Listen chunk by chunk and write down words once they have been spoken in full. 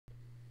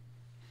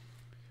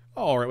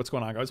All right, what's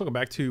going on, guys? Welcome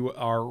back to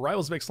our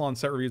Rivals of Ixalan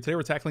set review. Today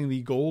we're tackling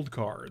the gold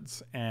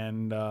cards,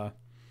 and I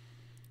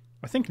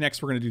think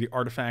next we're going to do the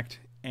artifact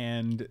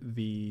and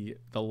the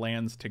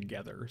lands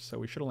together. So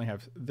we should only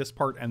have this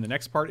part and the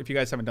next part. If you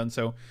guys haven't done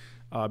so,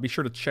 be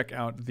sure to check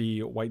out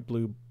the white,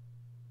 blue,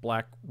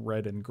 black,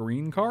 red, and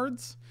green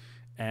cards,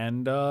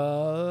 and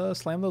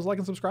slam those like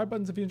and subscribe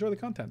buttons if you enjoy the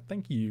content.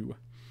 Thank you.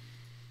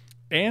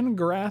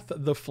 Angrath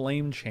the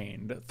Flame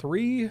Chained,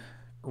 3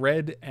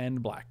 red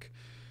and black.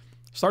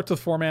 Starts with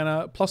 4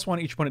 mana,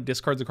 +1, each opponent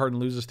discards a card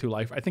and loses 2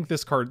 life. I think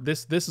this card,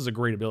 this is a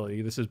great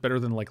ability. This is better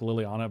than like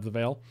Liliana of the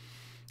Veil.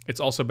 It's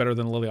also better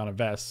than Liliana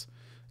Vess.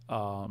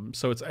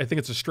 So I think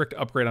it's a strict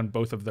upgrade on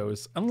both of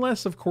those.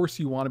 Unless, of course,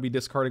 you want to be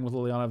discarding with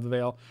Liliana of the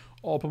Veil.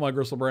 Oh, I'll put my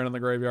Gristlebrand in the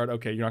graveyard.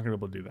 Okay, you're not going to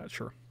be able to do that,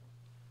 sure.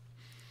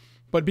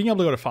 But being able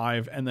to go to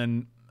 5 and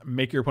then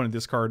make your opponent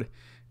discard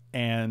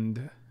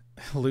and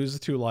lose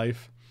 2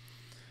 life,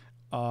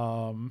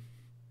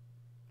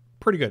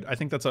 pretty good. I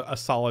think that's a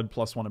solid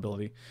 +1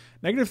 ability.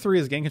 -3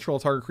 is gain control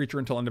of target creature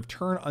until end of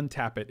turn.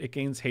 Untap it. It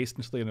gains haste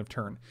until the end of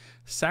turn.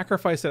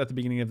 Sacrifice it at the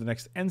beginning of the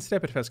next end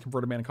step. It has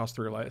converted mana cost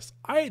 3 or less.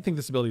 I think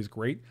this ability is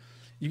great.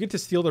 You get to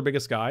steal their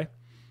biggest guy.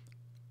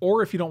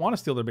 Or if you don't want to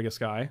steal their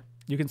biggest guy,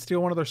 you can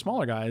steal one of their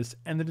smaller guys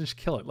and then just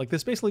kill it. Like,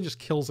 this basically just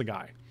kills a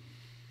guy.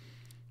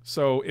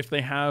 So if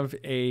they have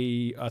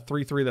a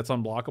 3/3 that's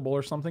unblockable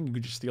or something, you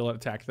could just steal it,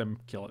 attack them,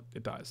 kill it.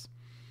 It dies.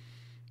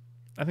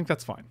 I think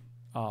that's fine.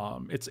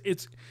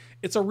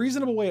 It's a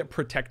reasonable way at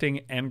protecting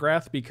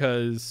Angrath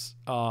because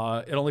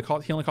he only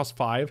costs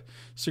 5,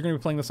 so you're gonna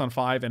be playing this on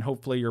 5, and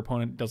hopefully your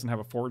opponent doesn't have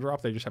a 4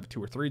 drop; they just have a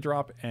 2 or 3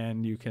 drop,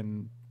 and you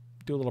can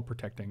do a little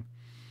protecting.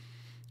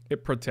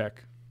 It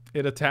protect,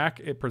 it attack,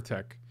 it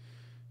protect.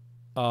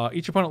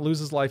 Each opponent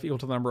loses life equal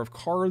to the number of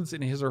cards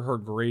in his or her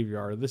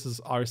graveyard. This is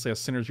obviously a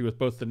synergy with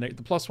both the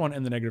 +1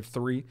 and the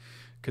 -3,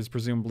 because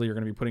presumably you're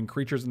going to be putting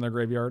creatures in their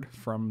graveyard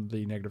from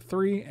the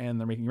 -3, and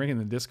they're making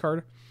them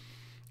discard.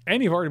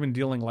 And you've already been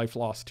dealing life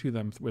loss to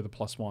them with a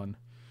 +1.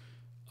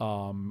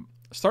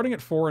 Starting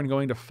at 4 and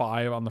going to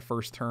 5 on the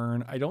first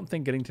turn, I don't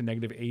think getting to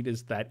 -8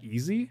 is that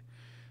easy.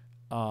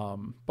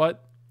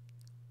 But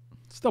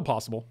still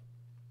possible.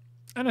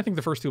 And I think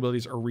the first 2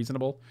 abilities are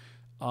reasonable.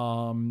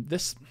 I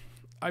was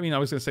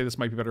going to say this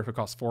might be better if it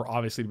costs 4.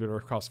 Obviously, it'd be better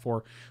if it costs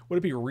 4. Would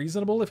it be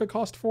reasonable if it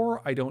cost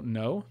 4? I don't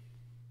know.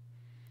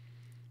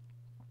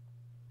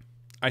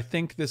 I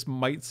think this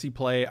might see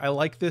play. I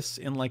like this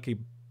in like a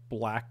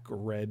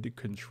black-red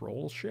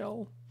control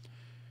shell,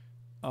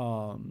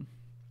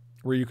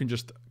 where you can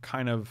just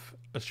kind of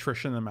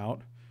attrition them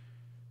out.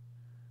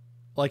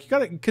 Like, you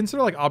gotta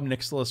consider like Ob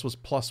Nixilis was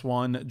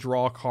 +1,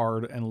 draw a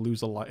card and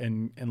lose a life,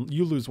 and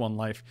you lose 1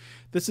 life.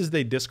 This is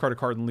they discard a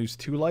card and lose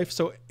 2 life.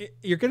 So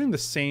you're getting the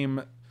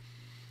same.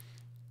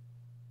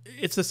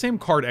 It's the same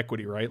card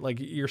equity, right? Like,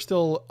 you're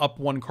still up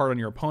 1 card on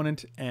your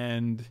opponent,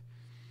 and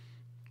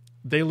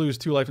they lose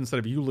 2 life instead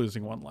of you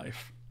losing 1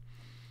 life.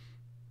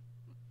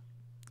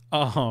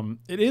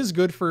 It is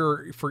good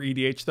for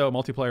EDH though,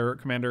 multiplayer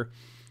commander,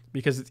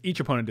 because each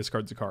opponent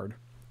discards a card,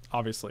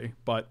 obviously.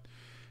 But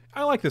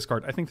I like this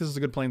card. I think this is a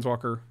good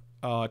planeswalker.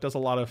 It does a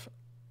lot of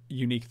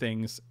unique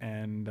things,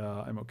 and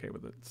I'm okay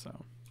with it.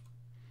 So,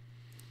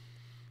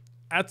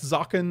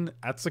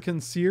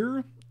 Atzakan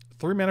Seer,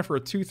 3 mana for a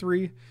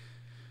 2/3.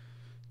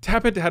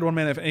 Tap it to add 1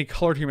 mana of any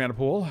color to your mana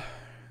pool.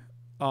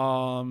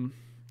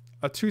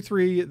 A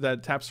 2/3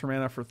 that taps for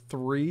mana for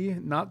 3.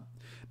 Not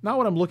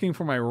what I'm looking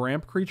for my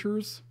ramp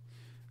creatures.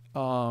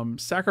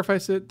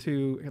 Sacrifice it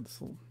to, I got this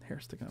little hair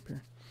sticking up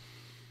here.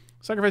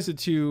 Sacrifice it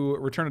to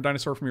return a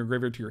dinosaur from your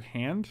graveyard to your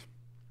hand.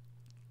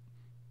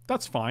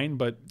 That's fine,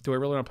 but do I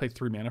really want to play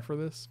 3 mana for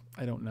this?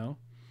 I don't know.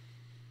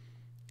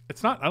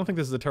 It's not, I don't think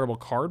this is a terrible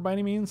card by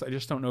any means. I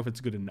just don't know if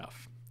it's good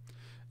enough.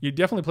 You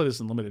definitely play this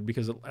in limited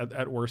because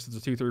at worst it's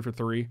a 2/3 for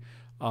 3.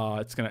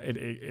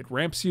 It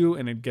ramps you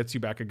and it gets you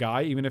back a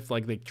guy. Even if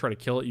like they try to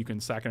kill it, you can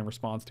sack it in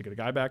response to get a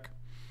guy back.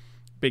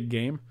 Big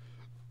game.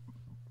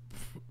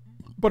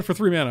 But for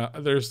 3 mana,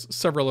 there's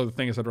several other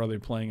things I'd rather be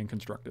playing in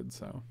constructed.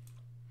 So,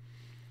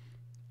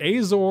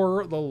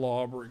 Azor the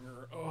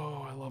Lawbringer.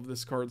 Oh, I love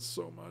this card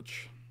so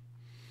much.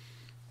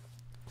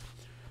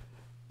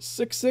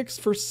 6/6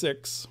 for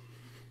 6.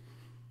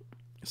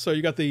 So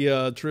you got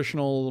the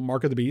traditional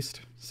Mark of the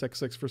Beast.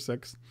 6/6 for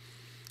 6.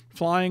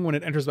 Flying, when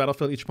it enters the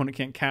battlefield, each opponent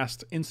can't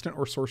cast instant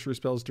or sorcery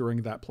spells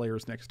during that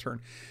player's next turn.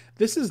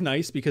 This is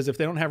nice because if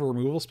they don't have a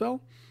removal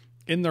spell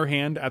in their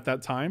hand at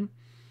that time,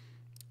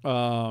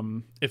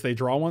 if they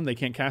draw one, they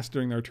can't cast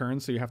during their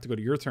turn, so you have to go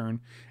to your turn,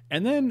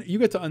 and then you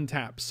get to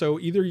untap. So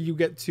either you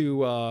get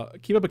to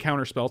keep up a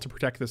counter spell to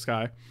protect this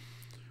guy,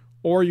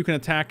 or you can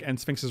attack and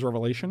Sphinx's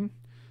Revelation,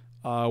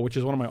 which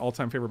is one of my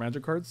all-time favorite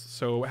Magic cards.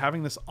 So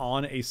having this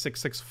on a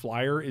 6/6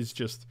 flyer is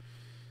just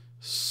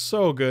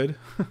so good.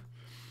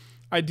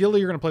 Ideally,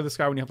 you're going to play this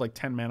guy when you have like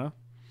 10 mana,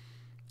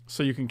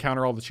 so you can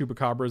counter all the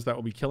Chupacabras that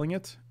will be killing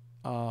it,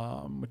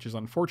 which is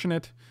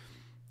unfortunate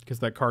because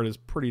that card is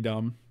pretty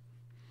dumb.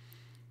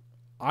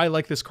 I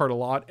like this card a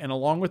lot, and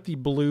along with the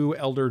blue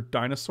Elder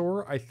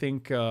Dinosaur, I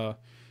think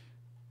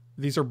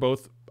these are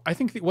both I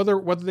think whether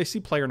they see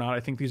play or not, I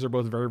think these are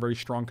both very, very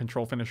strong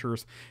control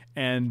finishers,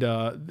 and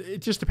it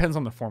just depends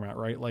on the format,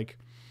 right? Like,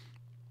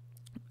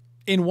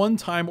 in one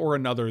time or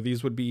another,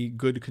 these would be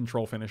good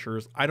control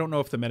finishers. I don't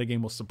know if the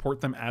metagame will support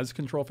them as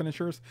control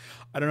finishers.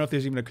 I don't know if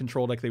there's even a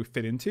control deck they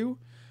fit into,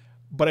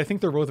 but I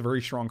think they're both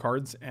very strong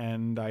cards,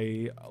 and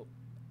I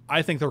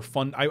think they're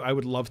fun. I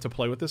would love to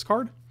play with this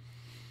card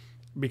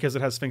because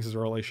it has Sphinx's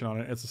Revelation on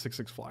it. It's a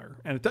 6/6 flyer,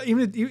 and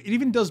it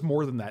even does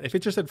more than that. If it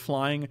just had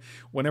flying,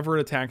 whenever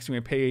it attacks, you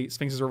may pay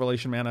Sphinx's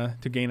Revelation mana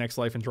to gain X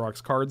life and draw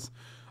X cards.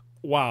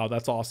 Wow,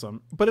 that's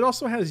awesome. But it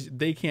also has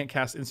they can't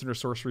cast instant or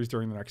sorceries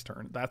during the next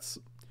turn.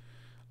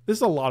 This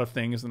is a lot of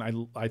things,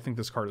 and I think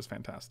this card is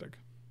fantastic.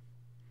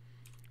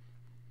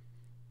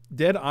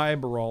 Dead-Eye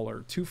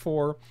Brawler,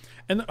 2/4.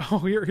 And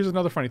here's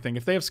another funny thing.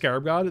 If they have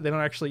Scarab God, they don't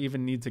actually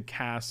even need to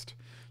cast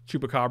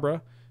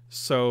Chupacabra,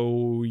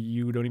 so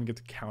you don't even get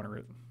to counter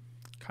it.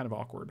 Kind of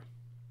awkward.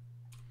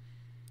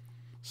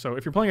 So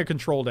if you're playing a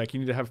control deck, you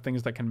need to have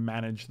things that can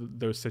manage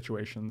those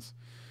situations.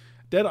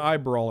 Dead-Eye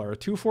Brawler,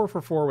 2/4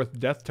 for 4 with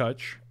Death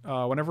Touch.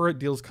 Whenever it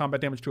deals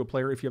combat damage to a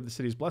player, if you have the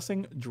City's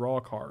Blessing, draw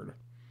a card.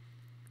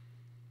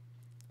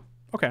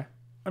 Okay.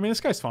 I mean, this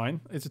guy's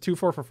fine. It's a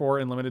 2/4 for 4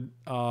 in limited.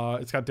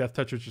 It's got Death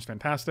Touch, which is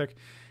fantastic.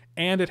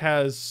 And it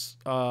has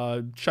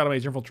Shadow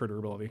Mage Infiltrator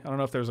ability. I don't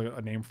know if there's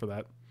a name for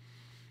that.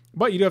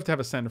 But you do have to have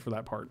Ascend for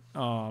that part.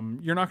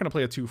 You're not going to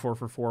play a 2/4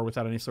 for 4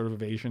 without any sort of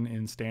evasion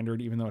in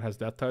Standard, even though it has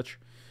Death Touch.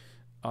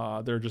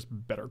 They're just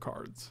better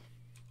cards.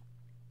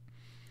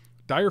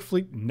 Dire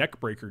Fleet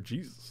Neckbreaker.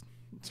 Jesus.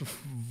 It's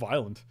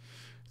violent.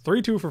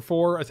 3/2 for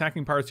 4.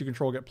 Attacking pirates you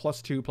control get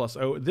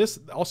 +2/+0. This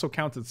also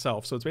counts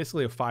itself, so it's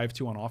basically a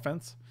 5/2 on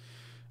offense.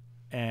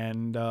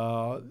 And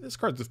this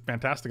card is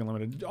fantastic and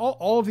limited.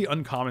 All of the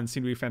uncommons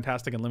seem to be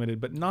fantastic and limited,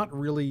 but not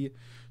really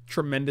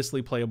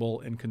tremendously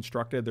playable and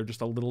constructed. They're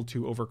just a little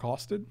too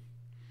overcosted.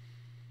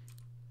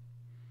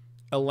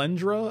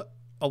 Alenda,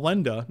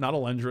 not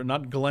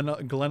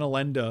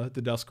Glenalenda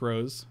the Dusk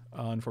Rose.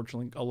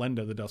 Unfortunately,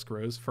 Alenda the Dusk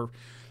Rose for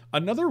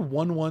another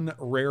 1/1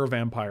 rare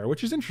vampire,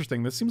 which is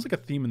interesting. This seems like a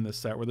theme in this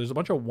set where there's a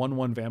bunch of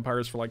 1/1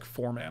 vampires for like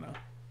 4 mana.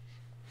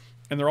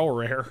 And they're all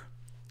rare.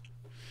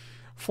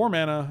 4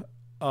 mana.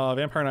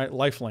 Vampire Knight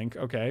lifelink.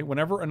 Okay.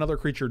 Whenever another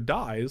creature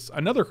dies,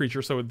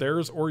 so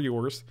theirs or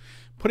yours,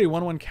 put a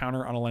 1/1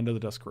 counter on Alenda the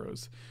Dusk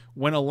Rose.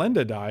 When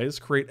Alenda dies,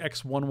 create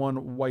X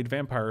 1/1 white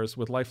vampires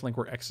with lifelink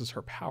where X is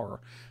her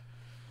power.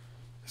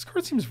 This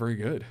card seems very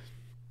good.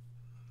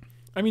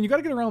 I mean, you got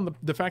to get around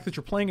the fact that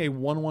you're playing a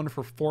 1/1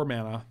 for 4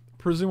 mana,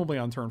 presumably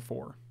on turn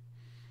 4.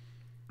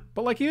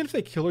 But like, even if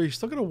they kill her, you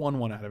still get a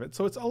 1/1 out of it.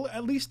 So it's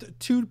at least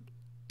two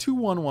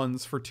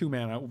 1/1s for 2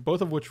 mana,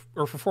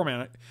 for 4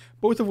 mana,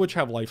 both of which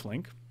have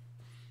lifelink.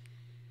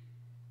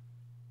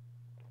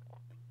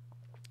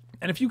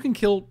 And if you can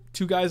kill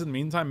 2 guys in the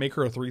meantime, make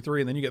her a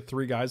 3/3, and then you get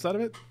 3 guys out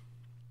of it,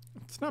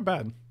 it's not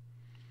bad.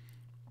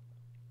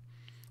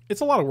 It's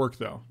a lot of work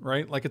though,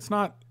 right? Like it's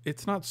not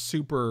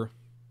super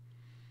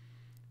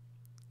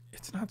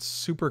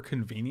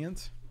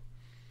convenient.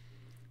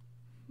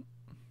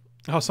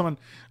 Oh, someone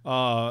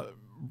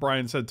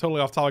Brian said,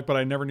 totally off topic, but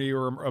I never knew you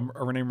were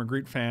a Rene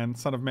Magritte fan.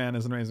 Son of Man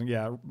is amazing.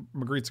 Yeah,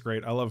 Magritte's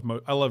great. I love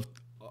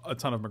a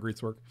ton of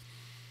Magritte's work.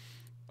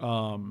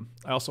 I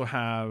also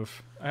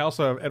have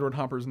Edward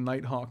Hopper's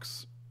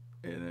Nighthawks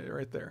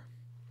right there.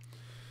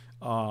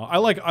 I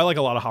like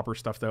a lot of Hopper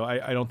stuff though.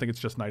 I don't think it's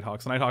just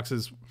Nighthawks. Nighthawks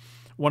is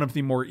one of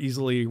the more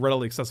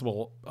readily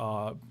accessible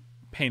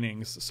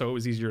paintings, so it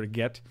was easier to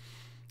get.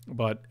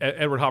 But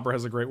Edward Hopper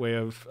has a great way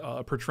of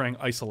portraying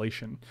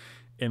isolation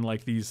in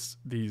like these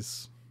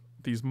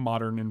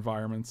modern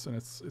environments, and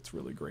it's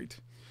really great.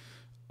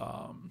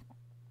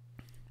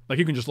 Like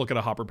you can just look at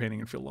a Hopper painting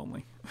and feel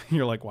lonely.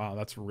 You're like, wow,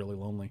 that's really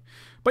lonely.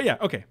 But yeah,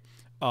 okay.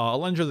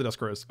 Alendra the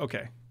Dusk Rose.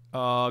 Okay.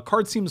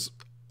 Card seems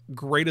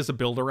great as a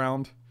build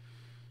around.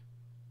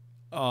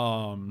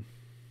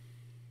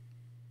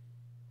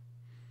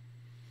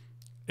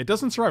 It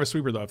doesn't survive a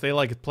sweeper though. If they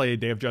like play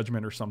Day of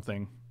Judgment or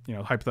something, you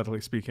know,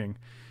 hypothetically speaking,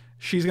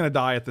 she's going to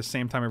die at the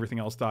same time everything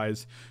else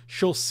dies.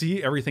 She'll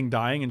see everything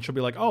dying and she'll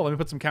be like, oh, let me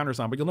put some counters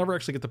on. But you'll never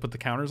actually get to put the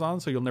counters on,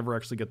 so you'll never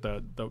actually get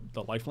the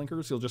life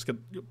linkers. You'll just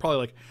get probably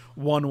like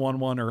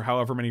 1/1/1 or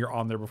however many are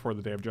on there before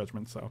the Day of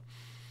Judgment. So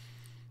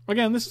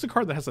again, this is a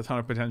card that has a ton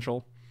of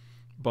potential,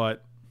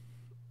 but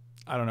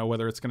I don't know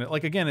whether it's going to,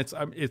 like, again, it's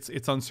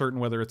uncertain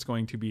whether it's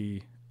going to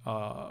be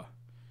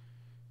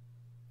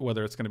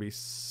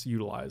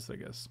utilized, I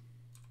guess.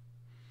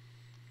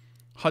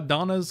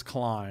 Hadana's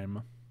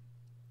Climb.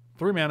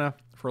 3 mana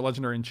for a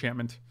legendary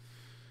enchantment.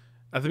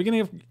 At the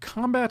beginning of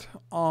combat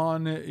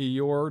on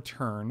your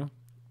turn,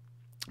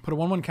 put a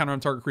 1/1 counter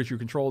on target creature you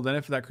control. Then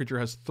if that creature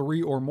has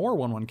 3 or more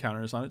 1/1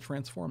 counters on it,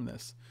 transform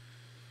this.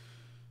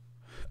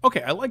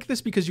 Okay, I like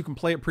this because you can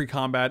play it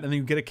pre-combat and then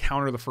you get a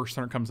counter the first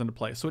turn it comes into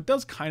play. So it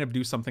does kind of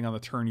do something on the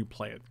turn you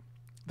play it.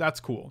 That's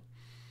cool.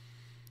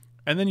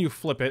 And then you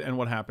flip it, and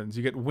what happens?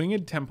 You get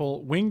Winged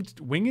Temple,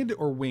 winged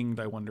or winged,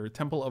 I wonder,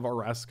 Temple of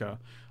Araska.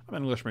 I'm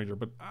an English major,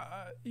 but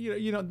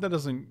you know that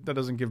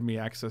doesn't give me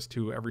access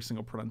to every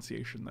single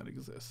pronunciation that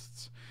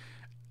exists.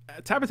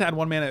 Tap it to add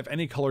 1 mana of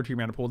any color to your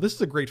mana pool. This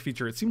is a great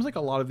feature. It seems like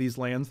a lot of these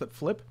lands that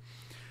flip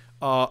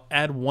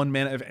add 1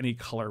 mana of any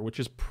color, which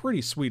is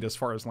pretty sweet as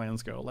far as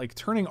lands go. Like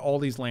turning all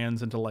these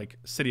lands into like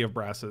City of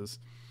Brasses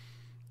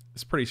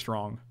is pretty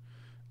strong.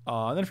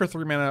 And then for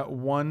 3 mana,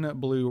 1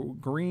 blue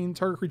green,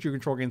 target creature you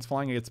control gains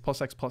flying, it gets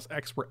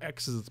 +X/+X, where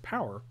X is its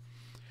power.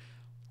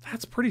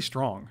 That's pretty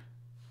strong.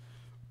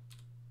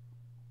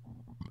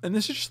 And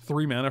this is just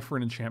 3 mana for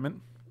an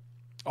enchantment.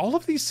 All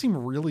of these seem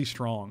really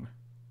strong.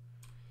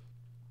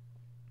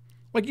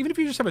 Like, even if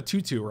you just have a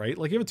 2/2, right?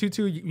 Like, you have a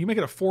 2/2, you make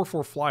it a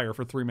 4/4 flyer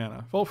for 3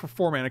 mana. Well, for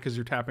 4 mana because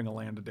you're tapping a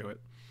land to do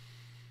it.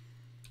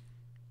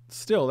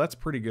 Still, that's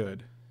pretty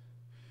good.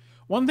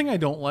 One thing I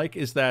don't like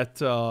is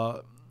that...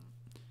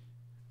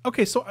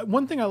 okay, so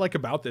one thing I like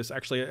about this,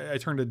 actually, I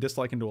turned a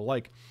dislike into a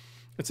like.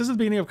 It says at the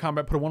beginning of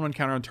combat, put a 1/1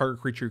 counter on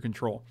target creature you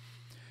control.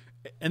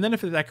 And then if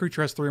that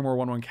creature has 3 or more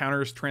 1/1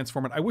 counters,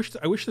 transform it. I wish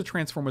the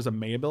transform was a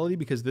May ability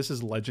because this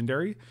is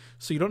legendary.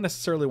 So you don't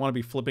necessarily want to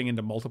be flipping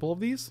into multiple of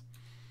these.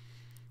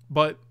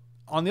 But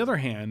on the other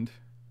hand,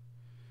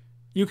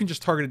 you can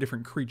just target a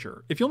different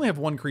creature. If you only have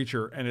 1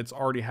 creature and it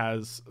already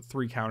has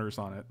 3 counters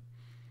on it,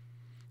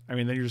 I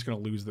mean, then you're just going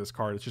to lose this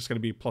card. It's just going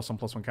to be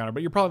 +1/+1 counter,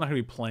 but you're probably not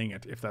going to be playing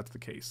it if that's the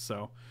case.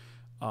 So,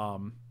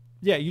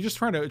 yeah, you just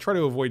try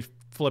to avoid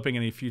flipping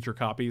any future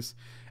copies.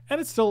 And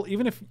it's still,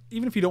 even if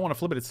you don't want to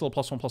flip it, it's still a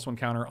 +1/+1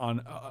 counter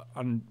on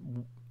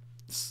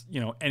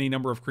you know, any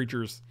number of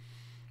creatures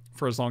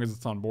for as long as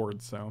it's on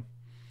board. So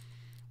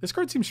this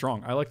card seems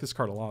strong. I like this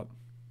card a lot.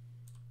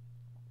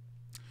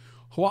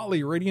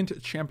 Huatli,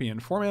 Radiant Champion.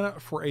 4 mana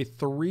for a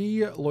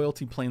 3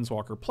 loyalty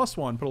planeswalker.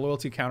 +1, put a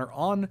loyalty counter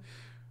on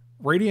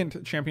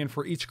Radiant Champion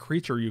for each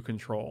creature you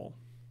control.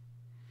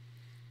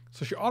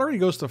 So she already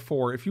goes to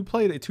 4. If you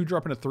played a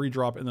 2-drop and a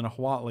 3-drop and then a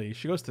Huatli,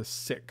 she goes to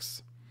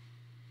 6.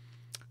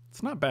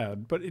 It's not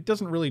bad, but it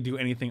doesn't really do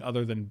anything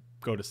other than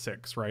go to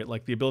 6, right?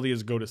 Like, the ability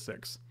is go to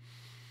 6.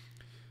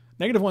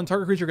 -1,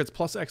 target creature gets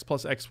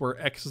 +X/+X,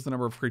 where X is the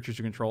number of creatures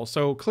you control.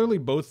 So clearly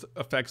both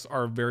effects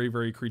are very,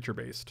 very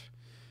creature-based.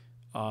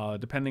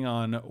 Depending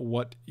on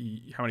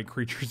how many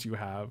creatures you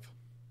have.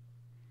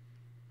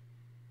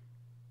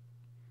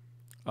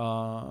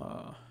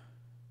 And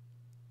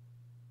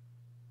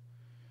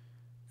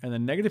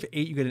then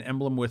 -8, you get an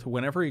emblem with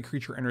whenever a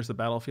creature enters the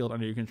battlefield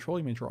under your control,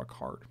 you may draw a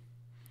card.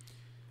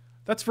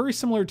 That's very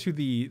similar to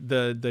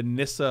the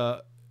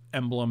Nissa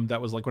emblem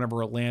that was like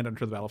whenever a land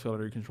enters the battlefield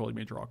under your control, you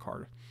may draw a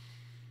card.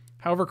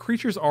 However,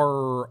 creatures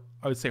are,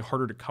 I would say,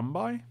 harder to come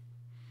by.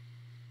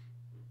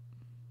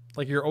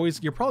 Like,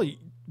 you're probably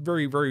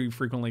very, very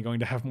frequently going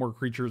to have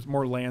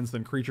more lands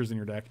than creatures in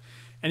your deck.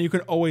 And you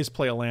can always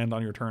play a land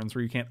on your turns,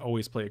 where you can't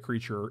always play a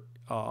creature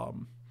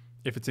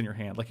if it's in your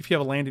hand. Like, if you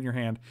have a land in your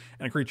hand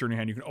and a creature in your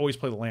hand, you can always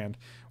play the land.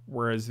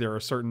 Whereas there are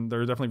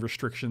definitely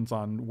restrictions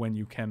on when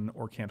you can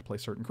or can't play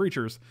certain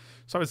creatures.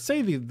 So I would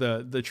say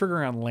the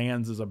triggering on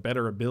lands is a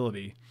better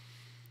ability.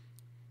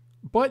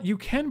 But you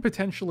can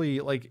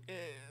potentially, like,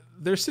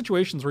 there's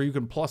situations where you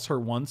can plus her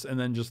once and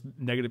then just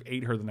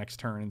 -8 her the next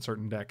turn in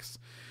certain decks.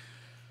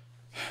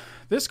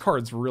 This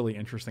card's really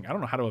interesting. I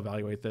don't know how to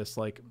evaluate this.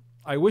 Like,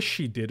 I wish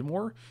she did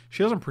more.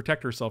 She doesn't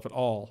protect herself at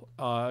all,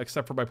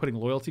 except for by putting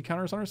loyalty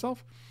counters on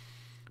herself.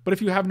 But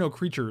if you have no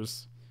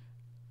creatures,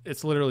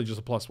 it's literally just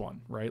a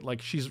 +1, right?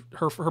 Like,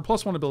 her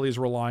 +1 ability is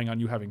relying on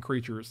you having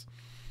creatures.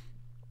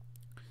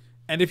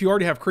 And if you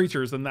already have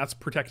creatures, then that's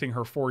protecting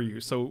her for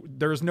you. So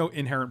there's no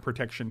inherent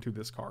protection to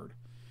this card.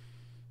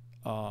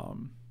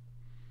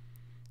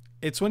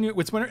 It's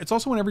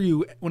also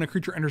when a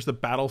creature enters the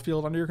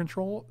battlefield under your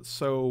control,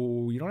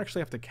 so you don't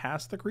actually have to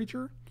cast the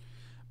creature.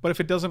 But if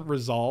it doesn't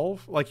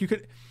resolve, like, you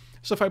could.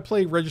 So if I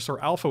play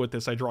Regisaur Alpha with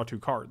this, I draw 2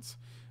 cards.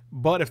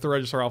 But if the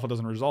Regisaur Alpha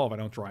doesn't resolve, I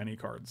don't draw any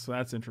cards. So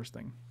that's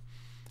interesting.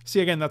 See,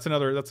 again, that's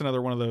another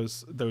one of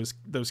those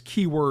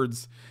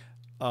keywords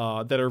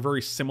that are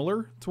very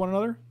similar to one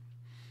another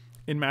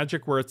in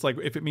Magic, where it's like,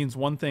 if it means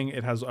one thing,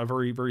 it has a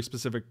very, very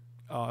specific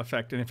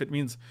effect, and if it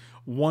means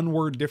one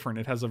word different,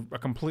 it has a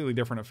completely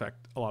different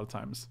effect a lot of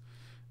times.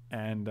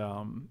 And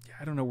yeah,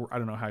 I don't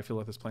know how I feel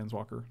about this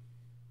Planeswalker.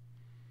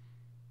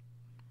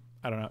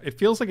 I don't know. It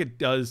feels like it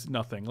does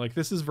nothing. Like,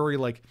 this is very,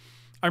 like,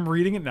 I'm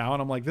reading it now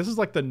and I'm like, this is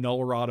like the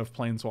Null Rod of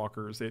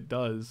Planeswalkers. It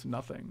does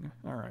nothing.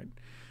 All right.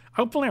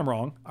 Hopefully I'm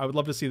wrong. I would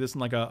love to see this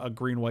in like a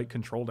green-white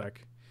control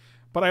deck,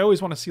 but I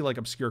always want to see like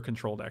obscure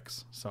control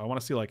decks. So I want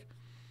to see like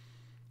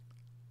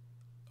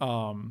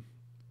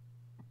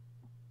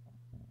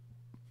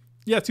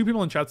yeah, 2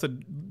 people in chat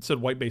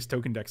said white-based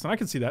token decks, and I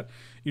can see that.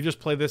 You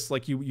just play this,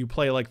 like, you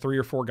play like 3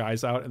 or 4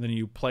 guys out, and then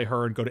you play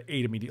her and go to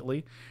 8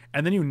 immediately,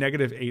 and then you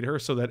 -8 her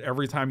so that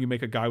every time you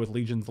make a guy with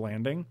Legion's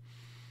Landing,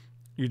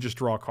 you just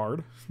draw a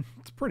card.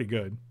 It's pretty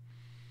good.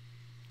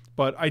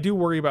 But I do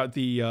worry about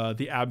the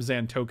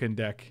Abzan token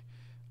deck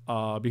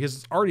because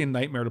it's already a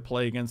nightmare to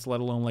play against, let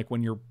alone like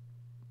when you're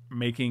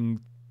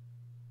making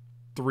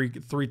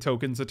three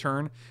tokens a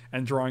turn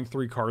and drawing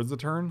 3 cards a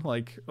turn.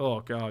 Like,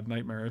 oh god,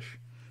 nightmarish.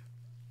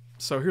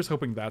 So here's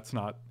hoping that's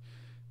not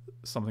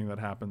something that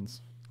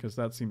happens, because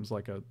that seems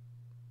like a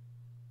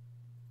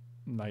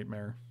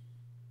nightmare.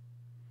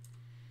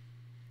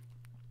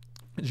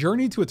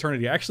 Journey to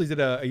Eternity. I actually did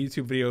a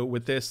YouTube video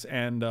with this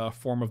and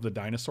Form of the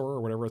Dinosaur,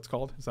 or whatever it's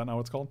called. Is that not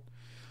what it's called?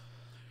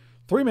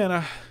 3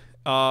 mana.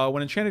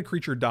 When enchanted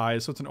creature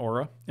dies, so it's an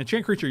aura.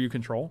 Enchanted creature you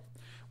control.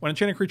 When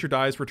enchanted creature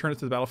dies, return it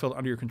to the battlefield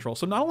under your control.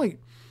 So not only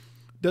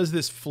does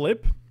this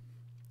flip,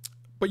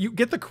 but you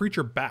get the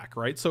creature back,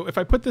 right? So if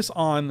I put this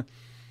on...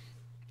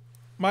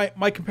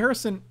 My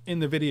comparison in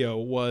the video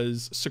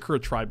was Sakura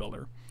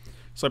Tribuilder.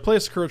 So I play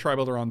a Sakura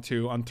Tribuilder on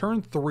 2. On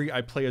turn 3,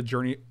 I play a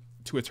Journey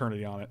to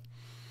Eternity on it.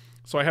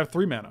 So I have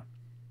 3 mana,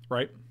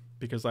 right?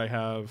 Because I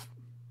have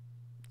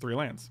 3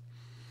 lands.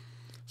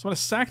 So I'm going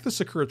to sack the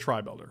Sakura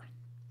Tribuilder.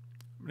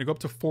 I'm going to go up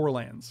to 4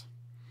 lands.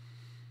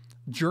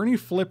 Journey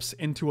flips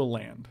into a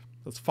land.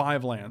 That's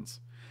 5 lands.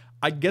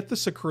 I get the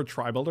Sakura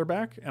Tribuilder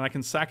back, and I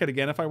can sack it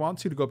again if I want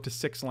to go up to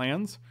 6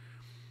 lands.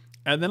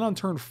 And then on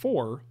turn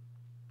 4,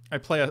 I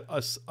play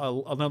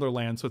another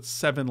land, so it's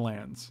 7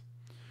 lands,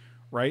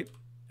 right?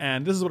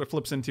 And this is what it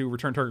flips into.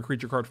 Return target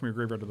creature card from your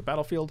graveyard to the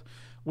battlefield,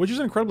 which is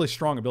an incredibly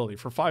strong ability.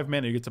 For 5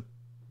 mana, you get to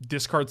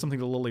discard something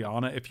to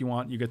Liliana if you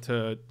want. You get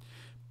to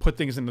put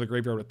things into the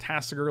graveyard with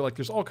Tasigur. Like,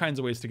 there's all kinds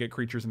of ways to get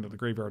creatures into the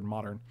graveyard in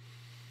Modern.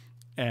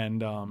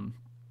 And,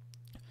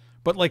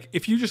 but, like,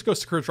 if you just go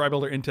Sakura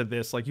Tribuilder into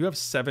this, like, you have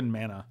 7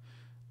 mana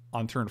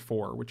on turn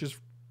 4, which is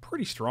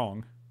pretty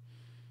strong.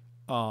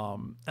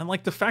 And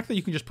like the fact that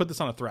you can just put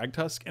this on a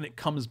Thragtusk and it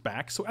comes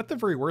back. So at the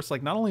very worst,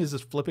 like not only is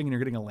this flipping and you're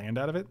getting a land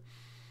out of it,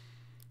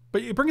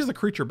 but it brings the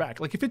creature back.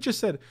 Like if it just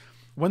said,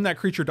 when that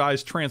creature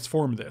dies,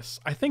 transform this.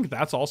 I think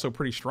that's also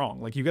pretty strong.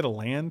 Like you get a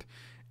land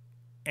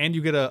and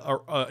you get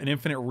an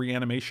infinite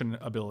reanimation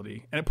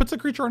ability, and it puts the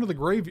creature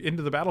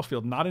into the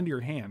battlefield, not into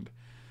your hand.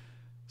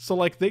 So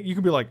like you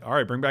can be like, all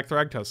right, bring back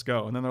Thragtusk,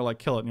 go. And then they're like,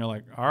 kill it. And you're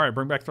like, all right,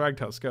 bring back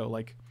Thragtusk, go.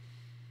 Like,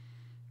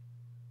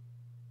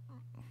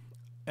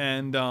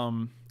 and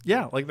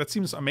yeah, like that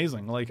seems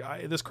amazing. Like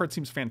this card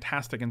seems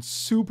fantastic and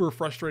super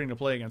frustrating to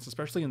play against,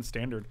 especially in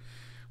Standard,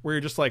 where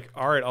you're just like,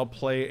 all right, I'll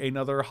play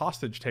another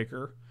Hostage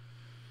Taker.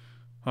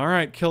 All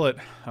right, kill it.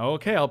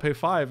 Okay, I'll pay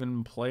 5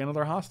 and play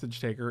another Hostage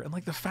Taker. And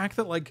like the fact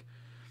that like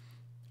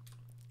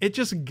it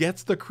just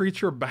gets the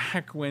creature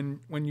back when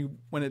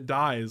it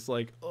dies,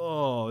 like,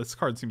 oh, this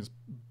card seems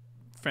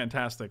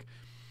fantastic.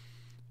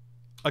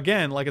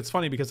 Again, like it's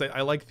funny because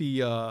I like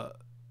the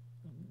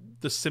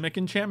Simic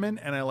enchantment,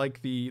 and I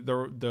like the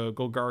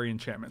Golgari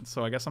enchantment.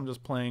 So I guess I'm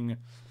just playing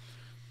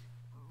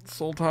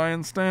Sultai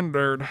in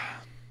Standard.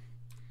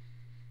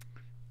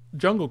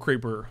 Jungle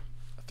Creeper.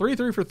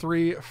 3/3 for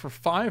 3 for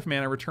 5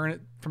 mana. Return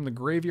it from the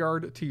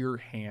graveyard to your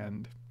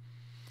hand.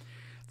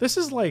 This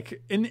is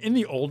like, in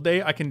the old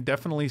day, I can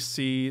definitely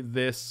see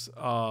this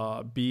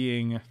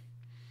being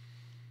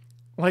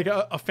like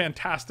a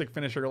fantastic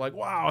finisher. Like,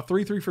 wow,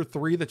 3/3 for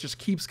 3 that just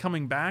keeps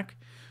coming back.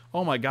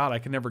 Oh my god, I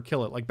can never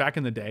kill it. Like back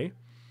in the day.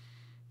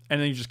 And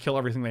then you just kill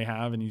everything they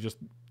have, and you just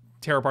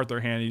tear apart their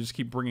hand. And you just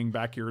keep bringing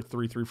back your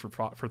 3/3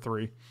 for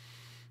 3.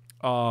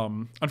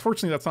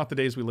 Unfortunately, that's not the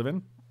days we live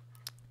in.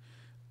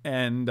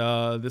 And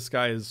this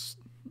guy is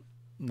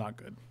not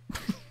good.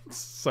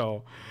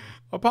 So,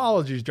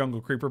 apologies,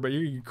 Jungle Creeper, but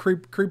you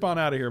creep on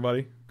out of here,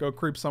 buddy. Go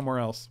creep somewhere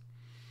else.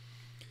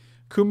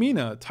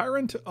 Kumina,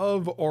 Tyrant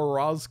of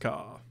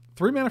Orazka.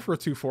 3 mana for a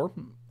 2/4.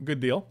 Good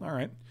deal. All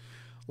right.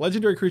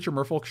 Legendary creature,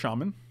 Merfolk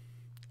Shaman.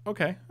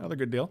 Okay, another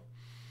good deal.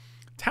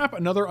 Tap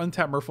another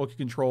untapped Merfolk you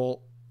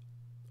control.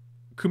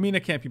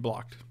 Kumina can't be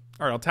blocked.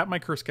 All right, I'll tap my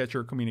Curse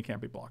Catcher. Kumina can't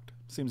be blocked.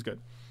 Seems good.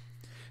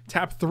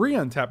 Tap 3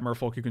 untapped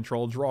Merfolk you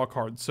control. Draw a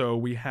card. So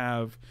we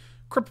have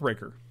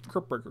Cryptbreaker.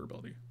 Cryptbreaker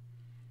ability.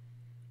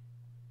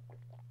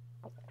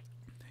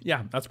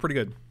 Yeah, that's pretty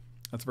good.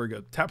 That's very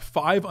good. Tap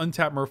 5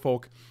 untapped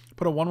Merfolk.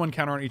 Put a 1/1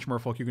 counter on each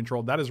Merfolk you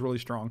control. That is really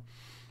strong.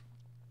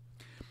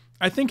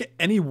 I think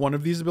any one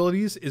of these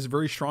abilities is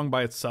very strong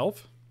by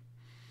itself.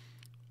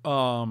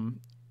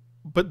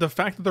 But the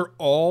fact that they're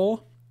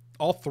all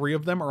 3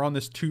 of them are on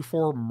this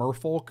 2/4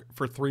 Merfolk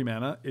for 3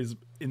 mana is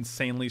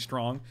insanely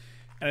strong.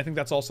 And I think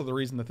that's also the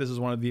reason that this is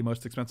one of the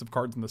most expensive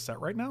cards in the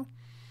set right now.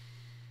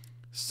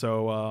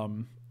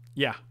 So,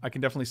 yeah, I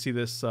can definitely see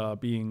this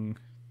being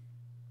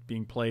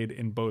played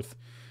in both.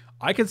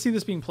 I can see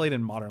this being played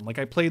in Modern. Like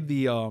I played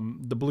the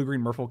blue-green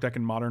Merfolk deck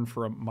in Modern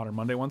for a Modern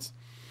Monday once.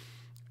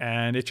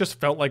 And it just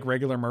felt like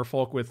regular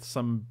Merfolk with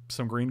some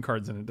green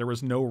cards in it. There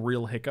was no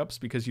real hiccups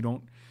because you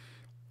don't...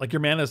 Like, your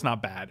mana is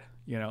not bad,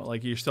 you know?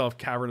 Like, you still have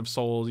Cavern of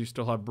Souls, you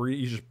still have...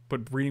 You just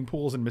put Breeding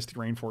Pools and Misty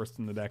Rainforest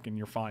in the deck, and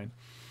you're fine.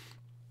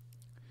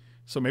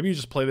 So maybe you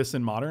just play this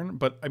in Modern,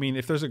 but, I mean,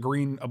 if there's a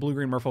blue-green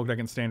Merfolk deck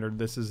in Standard,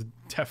 this is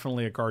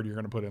definitely a card you're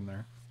going to put in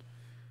there.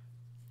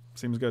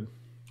 Seems good.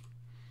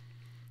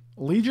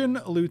 Legion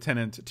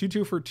Lieutenant.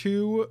 2/2 for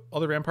 2.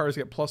 Other vampires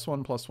get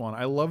 +1/+1.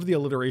 I love the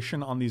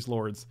alliteration on these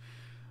lords.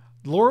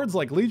 Lords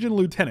like Legion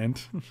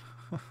Lieutenant.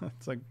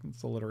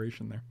 It's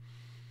alliteration there.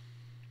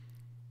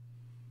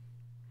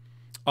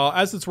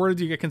 As it's worded,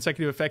 do you get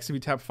consecutive effects if you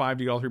tap 5?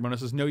 Do you get all 3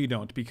 bonuses? No, you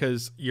don't,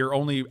 because you're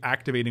only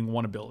activating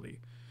one ability.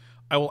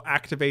 I will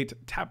activate the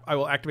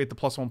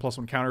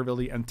 +1/+1 counter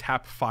ability and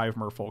tap 5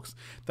 merfolks.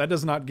 That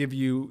does not give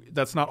you,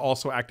 that's not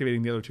also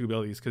activating the other 2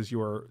 abilities, because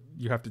you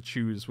have to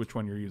choose which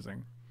one you're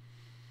using.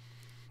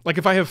 Like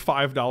if I have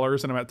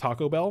 $5 and I'm at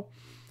Taco Bell,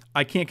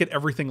 I can't get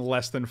everything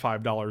less than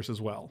 $5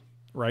 as well,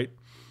 right?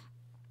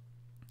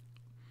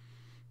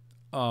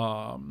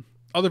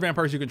 Other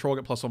vampires you control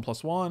get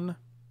 +1/+1.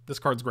 This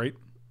card's great.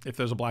 If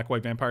there's a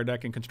black-white vampire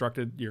deck in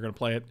Constructed, you're going to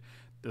play it.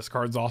 This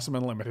card's awesome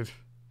and limited.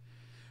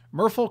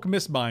 Merfolk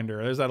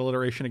Mistbinder. There's that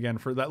alliteration again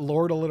for that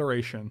Lord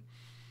alliteration.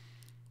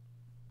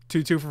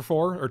 2/2 for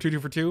 4 or 2/2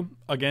 for 2.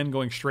 Again,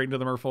 going straight into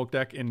the Merfolk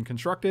deck in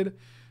Constructed.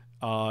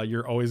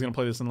 You're always going to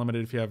play this in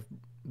limited if you have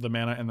the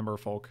mana and the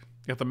Merfolk.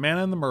 You got the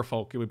mana and the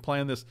Merfolk. You would play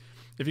in this.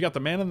 If you got the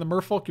mana and the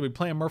Merfolk, you would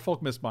play a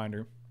Merfolk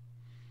Mistbinder.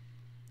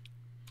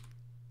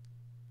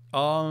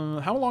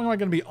 How long am I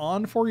going to be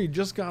on for? You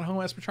just got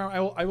home, Esper Charm.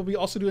 I will be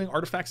also doing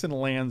artifacts and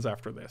lands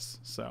after this.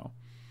 So.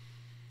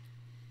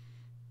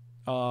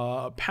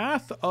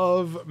 Path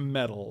of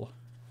Metal.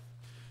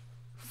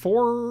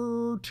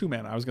 4 2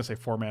 mana. I was gonna say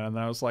 4 mana, and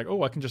then I was like,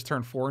 oh, I can just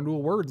turn 4 into a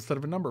word instead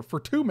of a number. For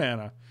 2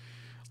 mana.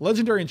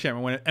 Legendary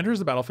enchantment. When it enters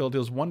the battlefield,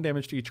 deals 1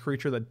 damage to each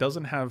creature that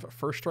doesn't have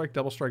first strike,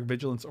 double strike,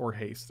 vigilance, or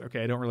haste.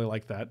 Okay, I don't really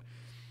like that.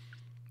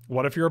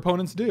 What if your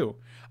opponents do?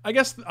 I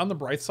guess on the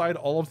bright side,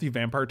 all of the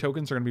vampire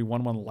tokens are going to be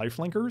 1/1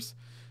 lifelinkers.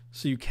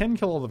 So you can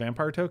kill all the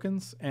vampire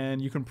tokens,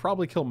 and you can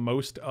probably kill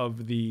most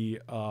of the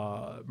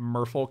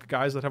merfolk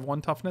guys that have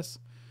 1 toughness.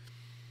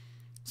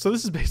 So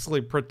this is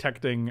basically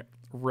protecting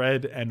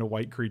red and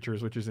white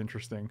creatures, which is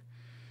interesting.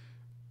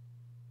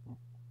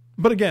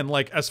 But again,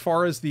 like as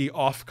far as the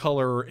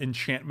off-color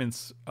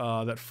enchantments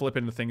that flip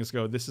into things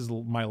go, this is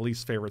my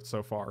least favorite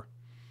so far.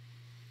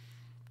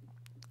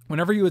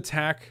 Whenever you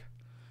attack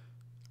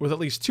with at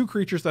least 2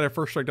 creatures that have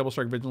first strike, double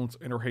strike, vigilance,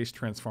 or haste,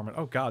 transform it.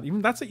 Oh god,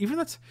 that's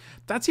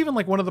even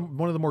like one of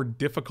the more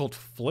difficult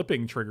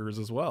flipping triggers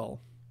as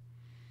well.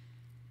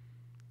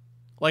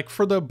 Like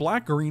for the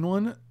black-green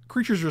one,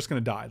 creatures are just going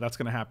to die. That's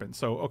going to happen.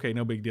 So, okay,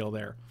 no big deal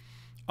there.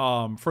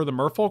 For the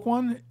Merfolk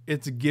one,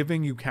 it's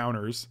giving you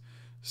counters,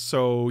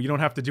 so you don't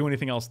have to do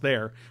anything else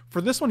there.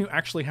 For this one, you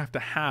actually have to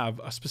have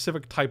a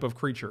specific type of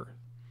creature.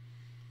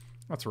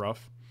 That's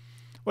rough.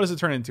 What does it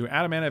turn into?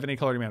 Add a mana of any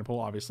color to your mana pool,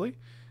 obviously.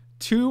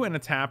 2 and a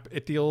tap.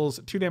 It deals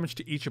 2 damage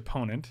to each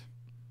opponent.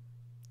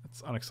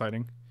 That's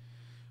unexciting.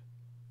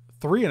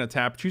 3 and a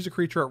tap. Choose a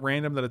creature at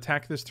random that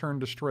attack this turn.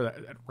 Destroy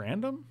that. At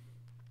random?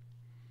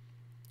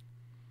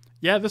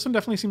 Yeah, this one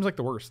definitely seems like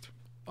the worst.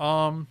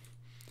 I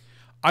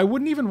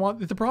wouldn't even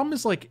want... The problem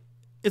is, like,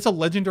 it's a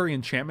legendary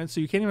enchantment, so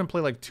you can't even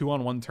play, like, 2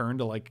 on 1 turn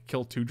to, like,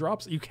 kill 2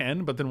 drops. You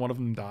can, but then one of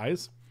them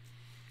dies.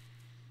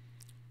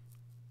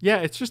 Yeah,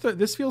 it's just that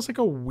this feels like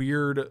a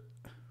weird...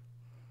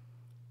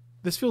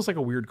 This feels like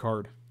a weird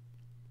card.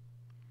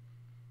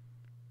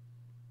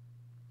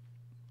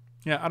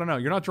 Yeah, I don't know.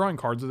 You're not drawing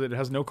cards with it. It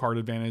has no card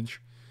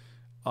advantage.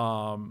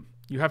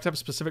 You have to have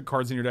specific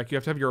cards in your deck. You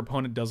have to have your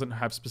opponent doesn't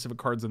have specific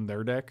cards in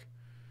their deck.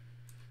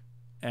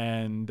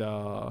 And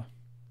the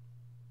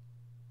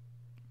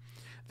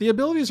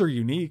abilities are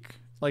unique.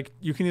 Like,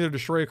 you can either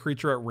destroy a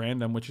creature at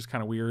random, which is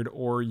kind of weird,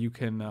 or you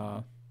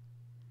can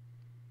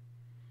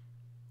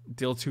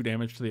deal 2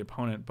 damage to the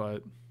opponent,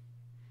 but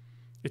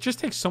it just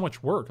takes so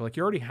much work. Like,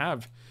 you already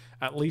have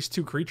at least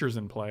 2 creatures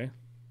in play.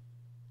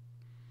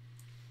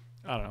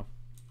 I don't know.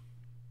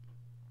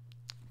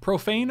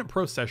 Profane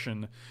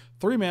Procession.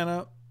 3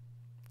 mana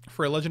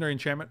for a legendary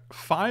enchantment.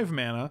 5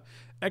 mana.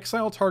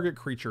 Exile target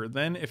creature.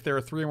 Then, if there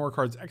are 3 or more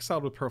cards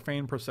exiled with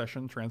Profane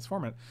Procession,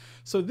 transform it.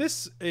 So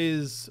this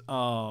is...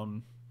 I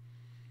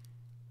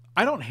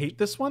don't hate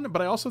this one,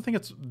 but I also think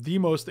it's the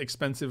most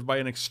expensive by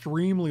an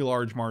extremely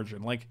large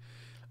margin. Like,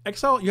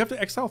 you have to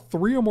exile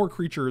 3 or more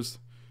creatures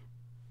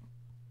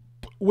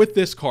with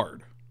this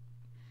card.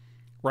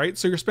 Right?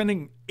 So you're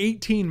spending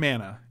 18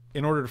 mana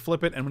in order to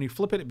flip it, and when you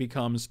flip it, it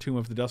becomes Tomb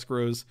of the Dusk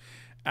Rose.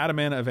 Add a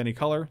mana of any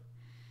color.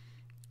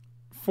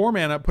 4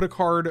 mana, put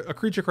a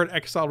creature card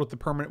exiled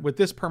with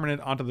this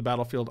permanent onto the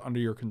battlefield under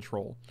your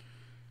control.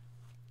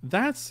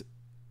 That's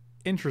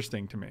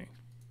interesting to me.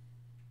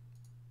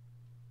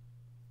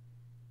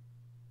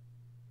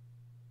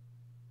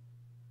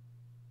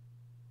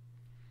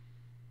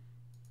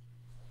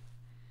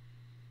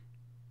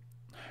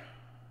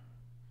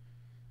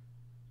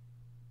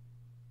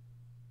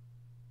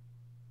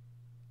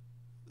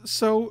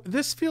 So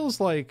this feels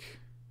like...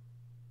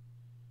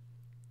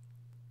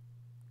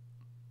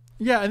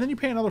 Yeah, and then you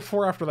pay another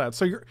 4 after that.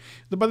 So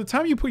by the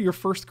time you put your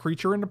first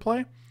creature into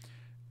play,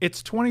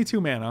 it's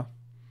 22 mana,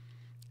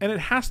 and it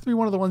has to be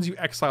one of the ones you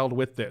exiled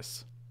with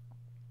this.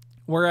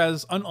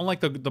 Whereas,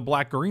 unlike the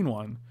black-green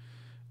one,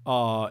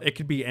 it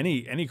could be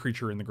any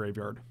creature in the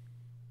graveyard.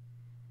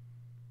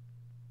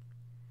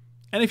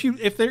 And if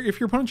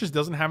your opponent just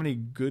doesn't have any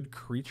good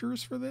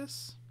creatures for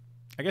this,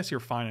 I guess you're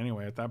fine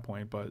anyway at that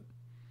point, but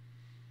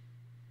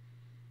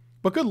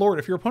good lord,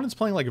 if your opponent's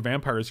playing like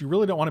vampires, you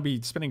really don't want to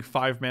be spending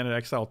 5 mana to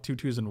exile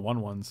 2/2s and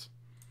 1/1s.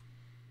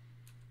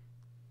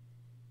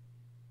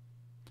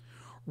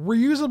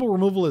 Reusable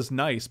removal is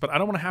nice, but I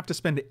don't want to have to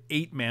spend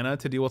 8 mana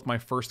to deal with my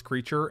first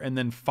creature and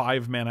then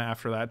 5 mana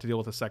after that to deal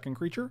with a second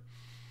creature.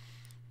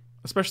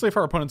 Especially if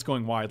our opponent's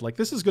going wide. Like,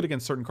 this is good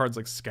against certain cards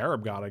like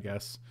Scarab God, I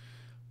guess.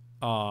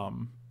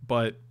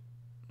 But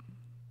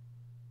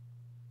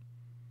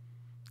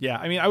yeah,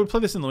 I mean, I would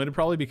play this in limited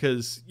probably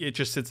because it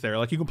just sits there.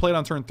 Like, you can play it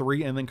on turn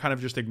 3 and then kind of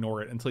just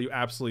ignore it until you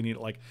absolutely need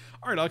it. Like,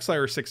 all right, I'll exile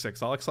your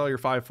 6/6. I'll exile your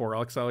 5/4.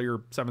 I'll exile your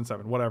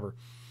 7/7. Whatever.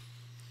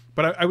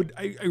 But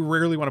I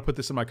rarely want to put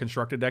this in my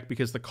constructed deck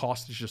because the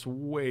cost is just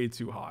way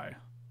too high.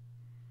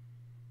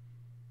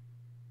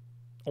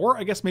 Or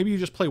I guess maybe you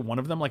just play one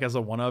of them like as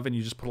a one of and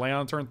you just play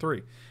on turn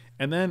 3.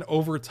 And then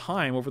over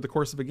time, over the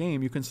course of a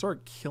game, you can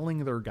start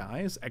killing their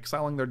guys,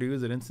 exiling their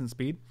dudes at instant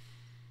speed.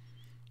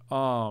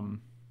 I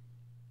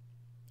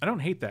don't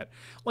hate that.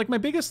 Like, my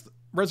biggest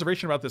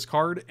reservation about this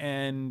card,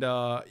 and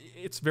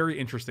it's very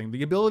interesting.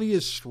 The ability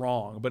is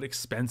strong, but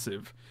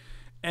expensive.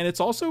 And it's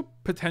also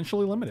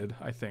potentially limited,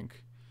 I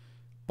think.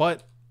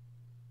 But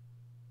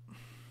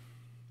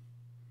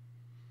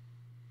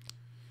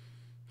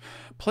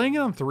playing it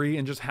on 3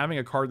 and just having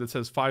a card that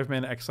says 5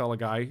 mana exile a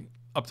guy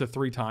up to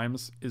 3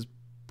 times is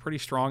pretty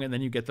strong, and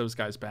then you get those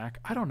guys back.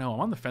 I don't know.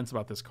 I'm on the fence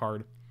about this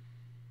card.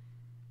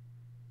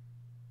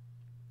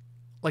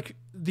 Like,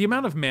 the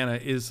amount of mana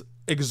is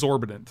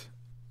exorbitant,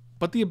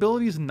 but the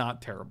ability is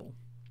not terrible.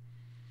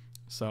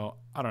 So,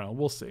 I don't know.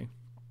 We'll see.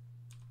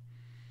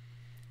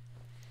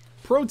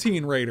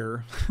 Protein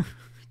Raider.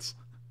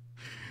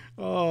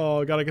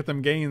 Oh, gotta get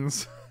them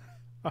gains.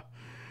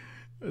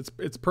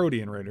 It's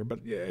Protein Raider,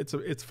 but yeah,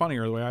 it's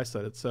funnier the way I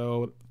said it.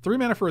 So 3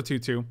 mana for a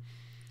 2/2.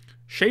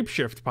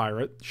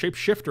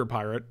 Shapeshifter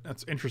Pirate.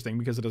 That's interesting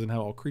because it doesn't have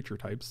all creature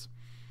types.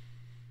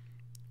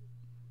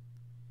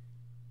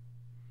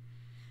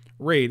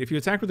 Raid. If you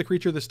attack with a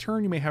creature this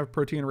turn, you may have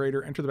Protein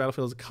Raider enter the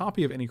battlefield as a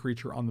copy of any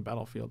creature on the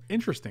battlefield.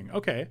 Interesting.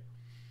 Okay.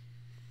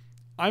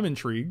 I'm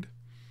intrigued.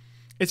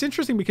 It's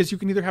interesting because you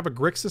can either have a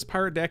Grixis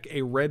pirate deck,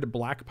 a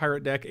red-black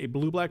pirate deck, a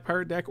blue-black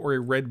pirate deck, or a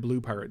red-blue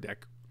pirate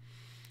deck.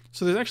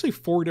 So there's actually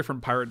 4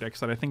 different pirate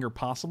decks that I think are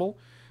possible,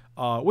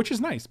 which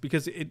is nice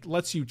because it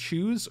lets you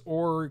choose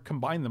or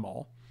combine them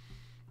all,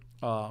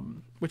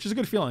 which is a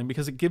good feeling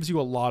because it gives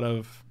you a lot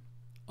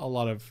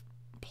of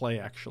play,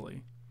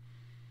 actually.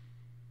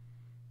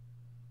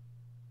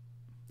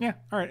 Yeah,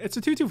 all right. It's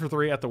a 2/2 for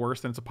 3 at the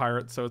worst, and it's a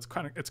pirate, so it's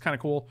kind of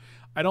cool.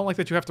 I don't like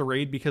that you have to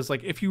raid because,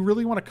 like, if you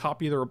really want to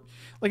copy their,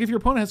 like, if your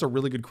opponent has a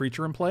really good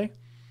creature in play,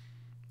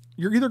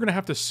 you're either going to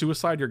have to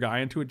suicide your guy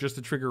into it just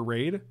to trigger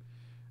raid,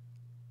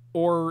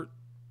 or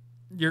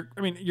you're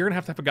going to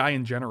have a guy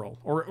in general,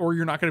 or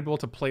you're not going to be able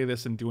to play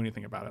this and do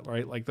anything about it,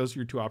 right? Like, those are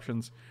your 2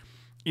 options.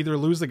 Either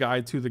lose the guy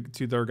to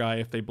their guy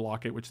if they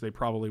block it, which they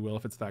probably will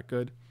if it's that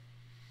good,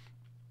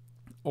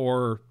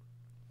 or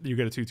you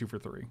get a 2/2 for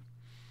 3.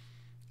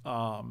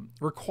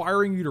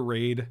 Requiring you to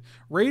raid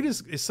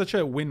is such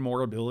a win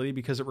more ability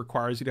because it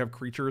requires you to have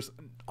creatures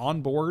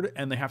on board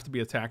and they have to be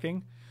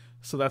attacking,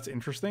 so that's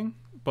interesting.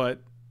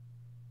 But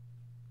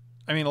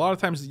I mean, a lot of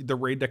times the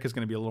raid deck is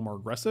going to be a little more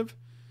aggressive,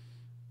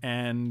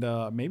 and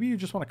maybe you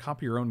just want to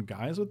copy your own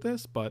guys with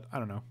this, but I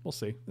don't know. We'll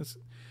see. This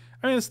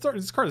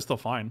card is still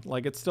fine.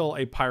 Like, it's still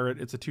a pirate.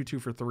 It's a 2/2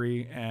 for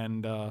 3,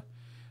 and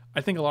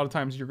I think a lot of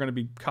times you're going to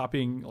be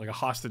copying like a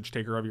hostage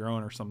taker of your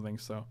own or something,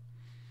 so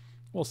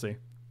we'll see.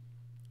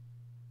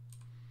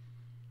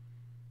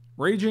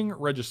 Raging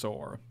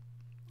Regisaur.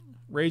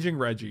 Raging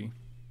Reggie.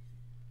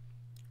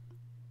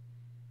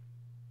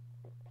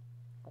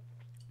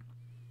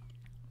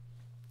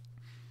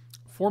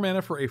 Four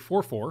mana for a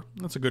 4/4.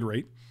 That's a good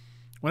rate.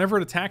 Whenever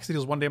it attacks, it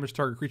deals 1 damage to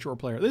target creature or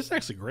player. This is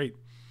actually great.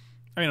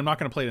 I mean, I'm not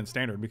going to play it in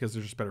standard because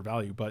there's just better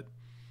value, but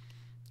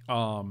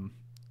I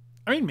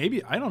mean,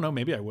 maybe, I don't know,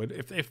 maybe I would.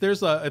 If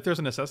there's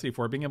a necessity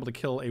for it, being able to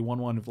kill a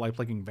 1/1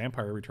 life-plaguing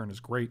vampire every turn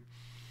is great.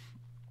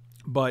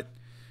 But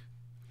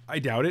I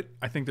doubt it.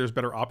 I think there's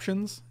better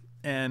options.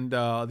 And the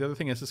other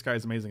thing is, this guy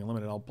is amazing and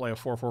limited. I'll play a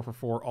 4/4 for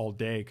 4 all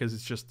day because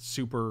it's just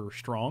super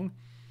strong.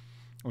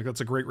 Like,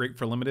 that's a great rate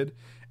for limited.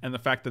 And the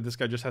fact that this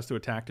guy just has to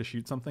attack to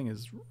shoot something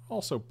is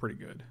also pretty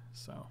good.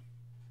 So,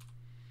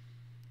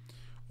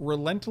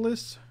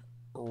 Relentless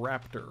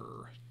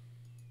Raptor.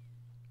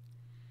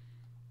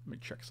 Let me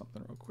check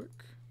something real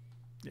quick.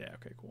 Yeah,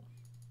 okay, cool.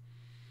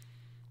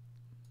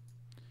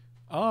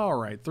 All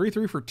right,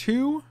 3/3 for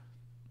 2.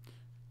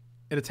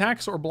 It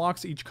attacks or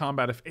blocks each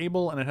combat if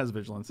able, and it has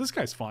vigilance. This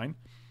guy's fine.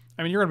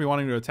 I mean, you're going to be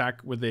wanting to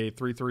attack with a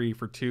 3/3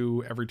 for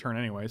 2 every turn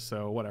anyway,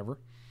 so whatever.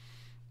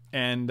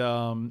 And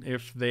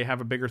if they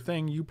have a bigger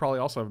thing, you probably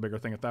also have a bigger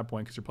thing at that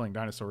point because you're playing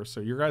dinosaurs.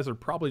 So your guys are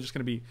probably just going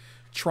to be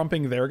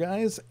trumping their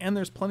guys, and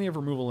there's plenty of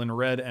removal in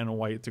red and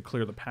white to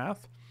clear the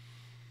path.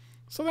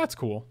 So that's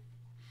cool.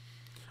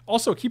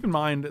 Also, keep in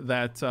mind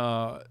that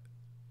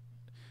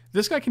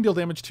this guy can deal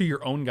damage to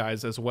your own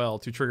guys as well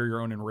to trigger your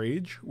own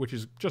enrage, which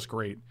is just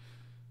great.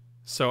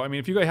 So, I mean,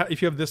 if you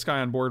have this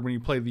guy on board when you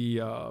play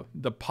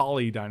the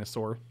poly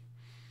dinosaur,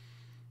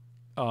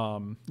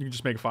 you can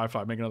just make a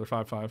 5/5, make another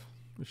 5/5,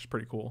 which is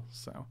pretty cool.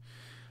 So,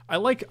 I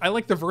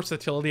like the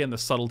versatility and the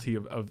subtlety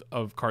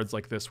of cards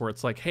like this, where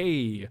it's like,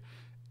 hey,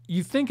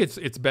 you think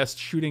it's best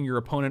shooting your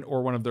opponent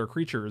or one of their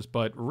creatures,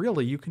 but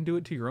really you can do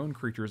it to your own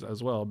creatures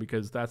as well,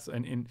 because that's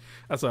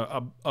that's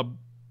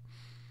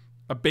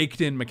a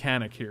baked in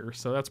mechanic here.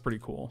 So that's pretty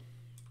cool.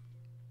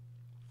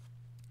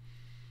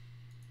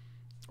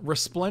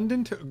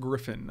 Resplendent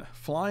Griffin.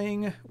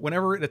 Flying.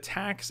 Whenever it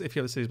attacks, if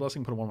you have the City's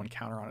Blessing, put a 1/1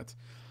 counter on it.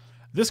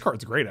 This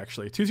card's great,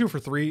 actually. 2/2 for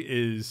 3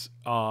 is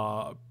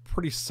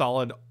pretty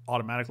solid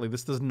automatically.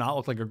 This does not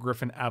look like a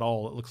Griffin at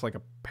all. It looks like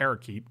a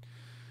Parakeet.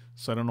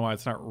 So I don't know why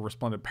it's not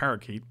Resplendent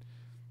Parakeet.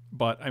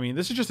 But, I mean,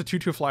 this is just a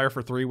 2/2 flyer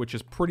for 3, which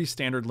is pretty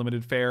standard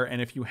limited fare.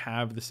 And if you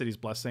have the City's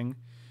Blessing,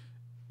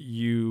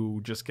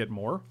 you just get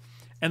more.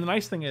 And the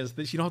nice thing is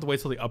that you don't have to wait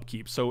till the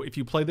upkeep. So if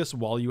you play this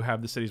while you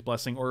have the City's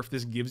Blessing, or if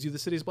this gives you the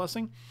City's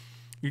Blessing,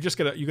 you just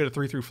get a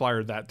 3/3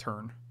 flyer that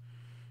turn.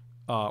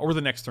 Or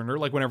the next turn, or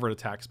like whenever it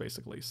attacks,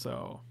 basically.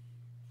 So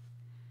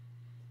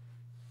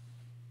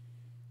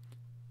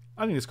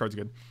I think this card's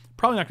good.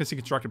 Probably not going to see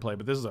constructed play,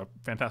 but this is a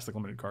fantastic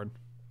limited card.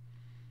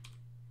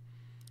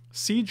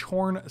 Siege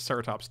Horn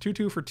Ceratops.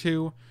 2/2 for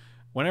 2.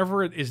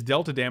 Whenever it is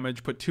dealt a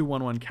damage, put 2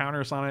 1/1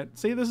 counters on it.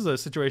 Say this is a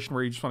situation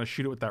where you just want to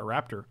shoot it with that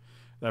raptor.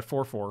 That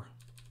 4/4.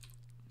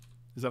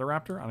 Is that a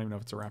raptor? I don't even know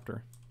if it's a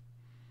raptor.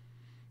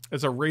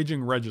 It's a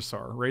Raging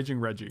Regisaur. Raging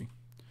Reggie.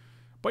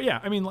 But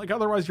yeah, I mean, like,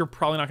 otherwise you're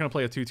probably not going to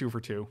play a 2/2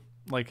 for 2.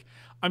 Like,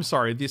 I'm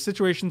sorry. The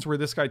situations where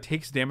this guy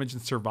takes damage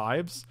and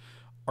survives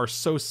are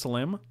so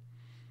slim.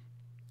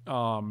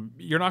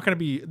 You're not going to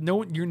be...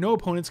 No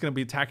opponent's going to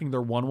be attacking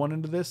their 1/1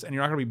 into this, and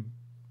you're not going to be...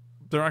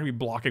 They're not going to be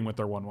blocking with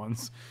their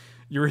 1/1s.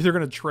 You're either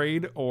going to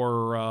trade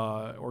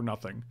or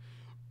nothing.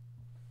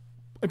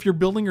 If you're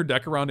building your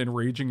deck around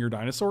enraging your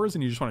dinosaurs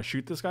and you just want to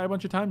shoot this guy a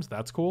bunch of times,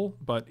 that's cool,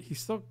 but he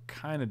still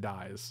kind of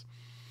dies.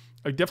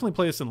 I definitely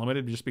play this in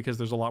limited just because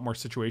there's a lot more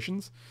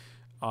situations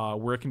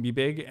where it can be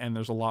big, and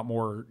there's a lot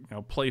more, you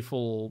know,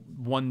 playful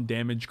 1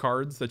 damage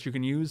cards that you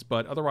can use.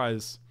 But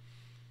otherwise,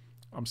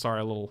 I'm sorry,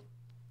 a little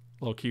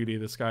cutie.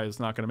 This guy is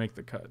not going to make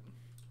the cut.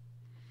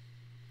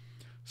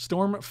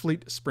 Storm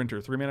Fleet Sprinter,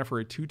 3 mana for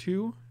a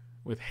 2/2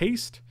 with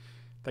haste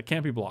that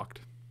can't be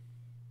blocked.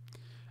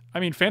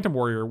 I mean, Phantom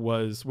Warrior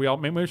was... We all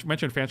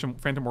mentioned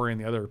Phantom Warrior in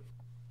the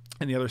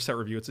other set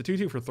review. It's a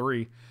 2/2 for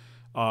 3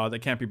 that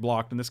can't be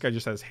blocked, and this guy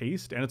just has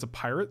haste, and it's a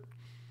pirate.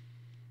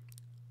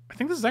 I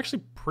think this is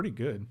actually pretty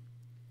good.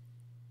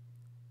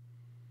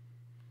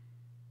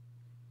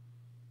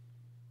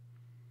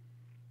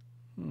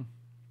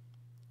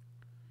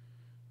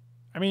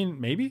 I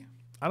mean, maybe.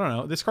 I don't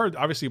know. This card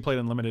obviously played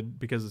in limited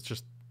because it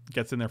just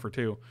gets in there for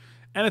 2.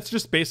 And it's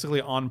just basically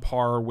on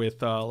par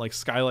with like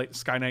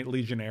Sky Knight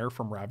Legionnaire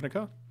from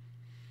Ravnica.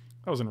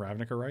 That was in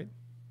Ravnica, right?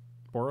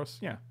 Boros?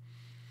 Yeah.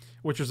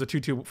 Which was a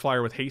 2/2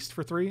 flyer with haste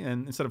for 3.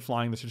 And instead of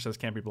flying, this just says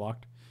can't be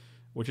blocked.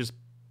 Which is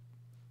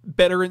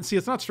better. And see,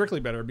 it's not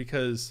strictly better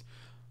because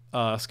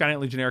Sky Knight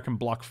Legionnaire can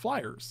block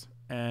flyers.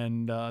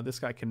 And this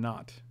guy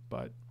cannot.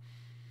 But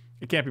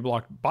it can't be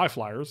blocked by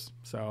flyers.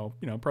 So,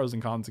 you know, pros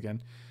and cons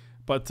again.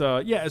 But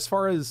yeah, as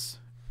far as,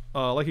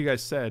 like you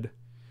guys said,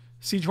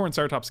 Siegehorn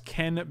Ceratops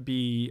can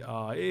be,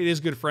 it is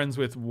good friends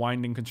with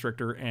Winding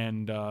Constrictor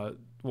and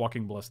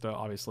Walking Ballista,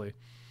 obviously.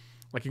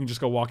 Like, you can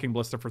just go Walking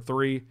Ballista for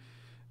 3,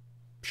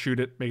 shoot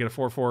it, make it a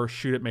 4/4,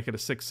 shoot it, make it a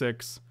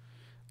 6/6.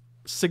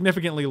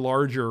 Significantly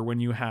larger when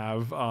you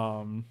have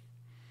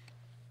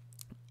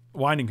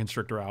Winding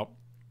Constrictor out.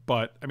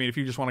 But, I mean, if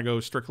you just want to go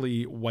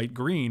strictly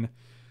white-green,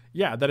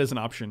 yeah, that is an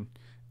option.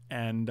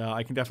 And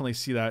I can definitely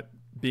see that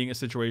being a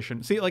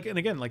situation. See, like, and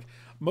again, like,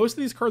 most of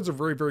these cards are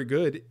very, very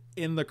good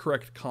in the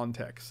correct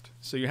context.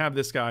 So you have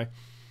this guy,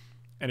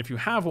 and if you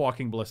have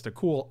Walking Ballista,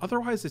 cool.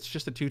 Otherwise, it's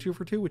just a 2/2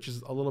 for 2, which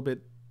is a little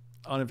bit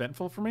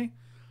uneventful for me.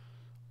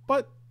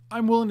 But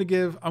I'm willing to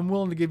give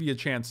you a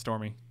chance,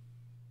 Stormy.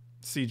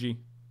 CG?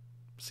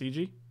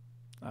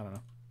 I don't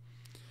know.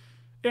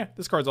 Yeah,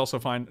 this card's also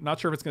fine. Not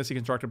sure if it's going to see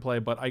constructed play,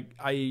 but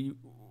I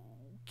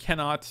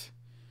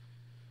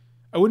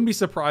wouldn't be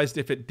surprised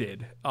if it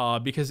did,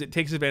 because it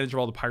takes advantage of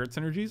all the pirate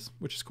synergies,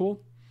 which is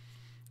cool.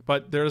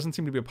 But there doesn't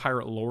seem to be a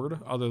pirate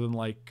lord other than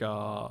like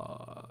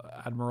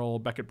Admiral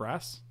Beckett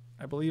Brass.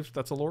 I believe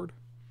that's a lord.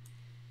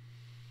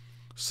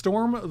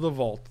 Storm the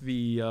Vault,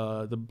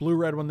 the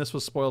blue-red one. This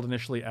was spoiled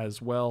initially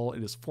as well.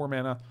 It is 4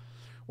 mana.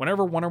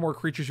 Whenever one or more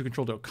creatures you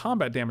control deal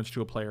combat damage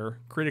to a player,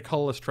 create a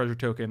colorless treasure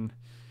token.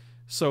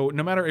 So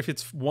no matter if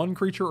it's 1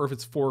 creature or if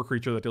it's 4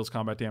 creature that deals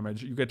combat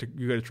damage, you get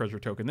a treasure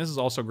token. This is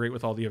also great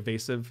with all the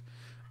evasive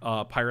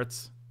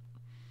pirates,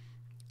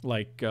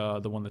 like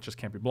the one that just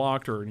can't be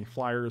blocked, or any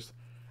flyers.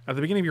 At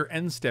the beginning of your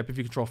end step, if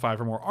you control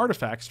 5 or more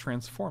artifacts,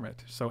 transform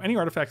it. So any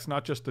artifacts,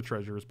 not just the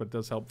treasures, but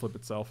does help flip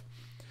itself.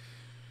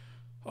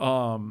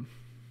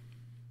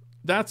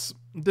 That's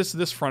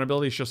this front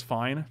ability is just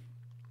fine.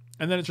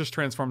 And then it just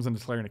transforms into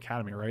Tolarian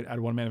Academy, right? Add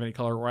 1 mana of any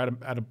color, or add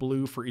a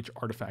blue for each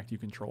artifact you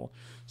control.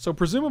 So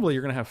presumably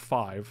you're going to have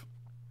 5.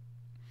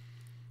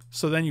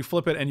 So then you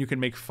flip it and you can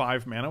make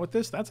 5 mana with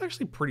this. That's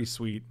actually pretty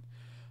sweet.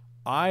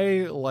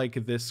 I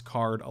like this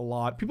card a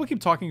lot. People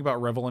keep talking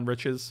about Revel in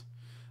Riches,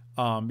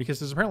 because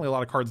there's apparently a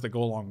lot of cards that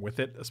go along with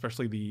it,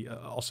 especially the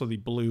also the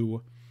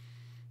blue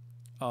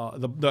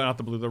not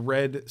the blue, the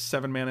red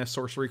 7-mana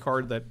sorcery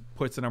card that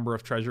puts a number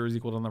of treasures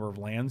equal to the number of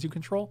lands you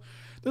control.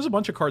 There's a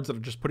bunch of cards that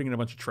are just putting in a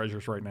bunch of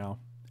treasures right now,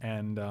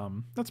 and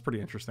that's pretty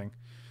interesting.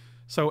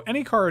 So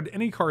any cards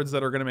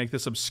that are going to make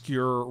this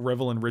obscure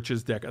Revel in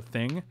Riches deck a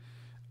thing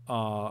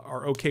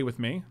are okay with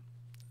me,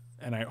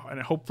 and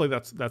hopefully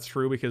that's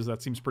true, because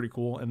that seems pretty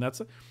cool, and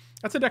that's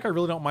a deck I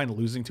really don't mind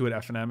losing to at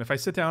FNM. If I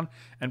sit down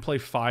and play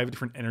 5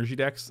 different energy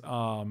decks,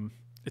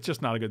 it's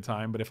just not a good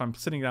time. But if I'm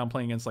sitting down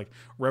playing against like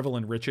Revel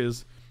in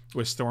Riches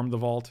with Storm the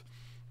Vault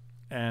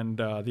and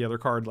the other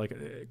card, like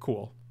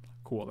cool,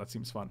 that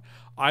seems fun.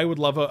 I would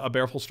love a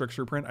Baleful Strix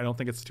reprint. I don't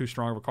think it's too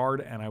strong of a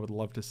card, and I would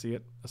love to see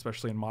it,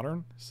 especially in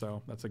Modern.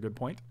 So that's a good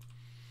point.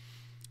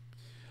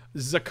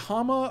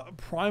 Zacama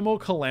Primal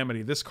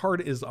Calamity. This card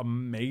is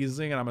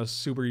amazing, and I'm a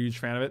super huge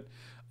fan of it.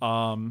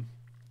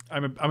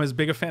 I'm as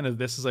big a fan of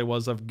this as I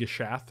was of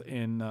Gishath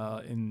in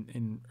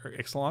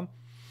Ixalan.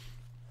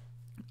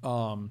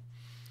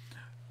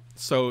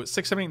 So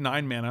 6, 7, 8,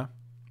 9 mana.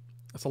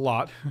 That's a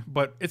lot,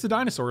 but it's a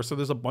dinosaur, so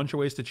there's a bunch of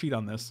ways to cheat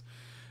on this.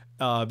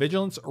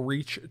 Vigilance,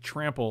 Reach,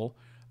 Trample.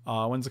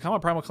 When Zacama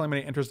Primal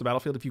Calamity enters the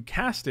battlefield, if you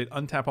cast it,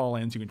 untap all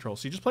lands you control.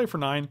 So you just play it for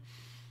 9,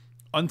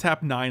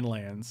 untap 9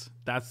 lands.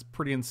 That's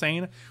pretty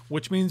insane,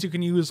 which means you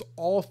can use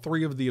all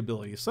 3 of the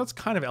abilities. So that's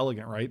kind of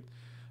elegant, right?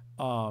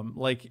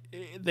 Like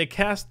they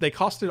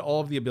costed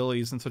all of the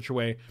abilities in such a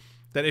way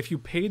that if you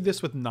paid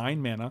this with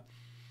 9 mana,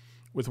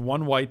 with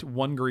 1 white,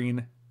 1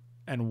 green,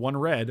 and 1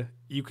 red,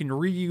 you can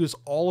reuse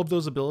all of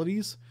those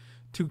abilities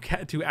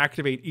to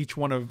activate each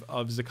one of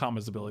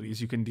Zacama's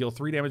abilities. You can deal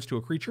 3 damage to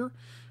a creature,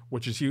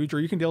 which is huge, or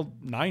you can deal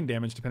 9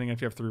 damage depending on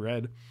if you have 3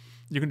 red.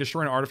 You can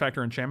destroy an artifact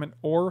or enchantment,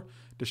 or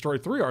destroy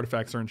 3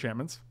 artifacts or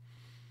enchantments,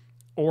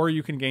 or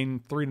you can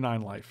gain 3 to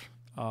 9 life,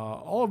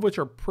 all of which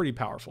are pretty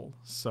powerful.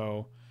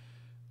 So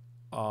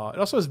it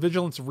also has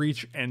Vigilance,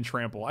 Reach, and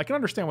Trample. I can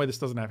understand why this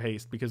doesn't have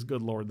haste, because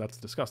good lord, that's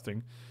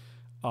disgusting.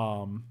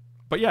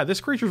 But yeah,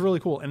 this creature is really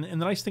cool. And the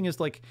nice thing is,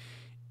 like,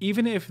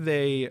 even if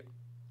they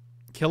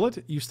kill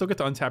it, you still get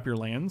to untap your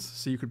lands,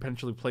 so you could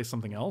potentially play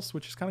something else,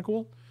 which is kind of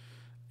cool.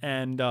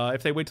 And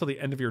if they wait till the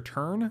end of your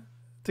turn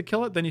to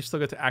kill it, then you still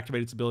get to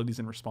activate its abilities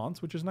in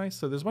response, which is nice.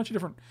 So there's a bunch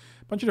of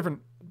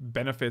different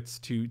benefits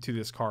to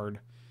this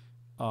card.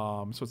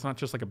 So it's not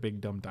just like a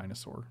big dumb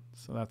dinosaur.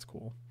 So that's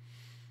cool.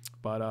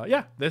 But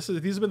yeah, these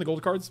have been the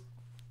gold cards.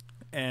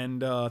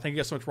 And thank you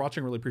guys so much for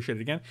watching. Really appreciate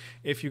it again.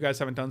 If you guys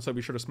haven't done so,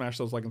 be sure to smash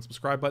those like and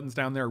subscribe buttons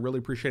down there. Really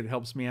appreciate it.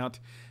 Helps me out.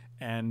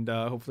 And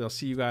hopefully I'll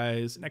see you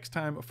guys next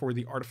time for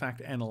the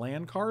artifact and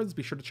land cards.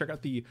 Be sure to check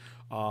out the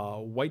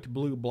white,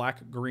 blue,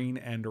 black, green,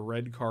 and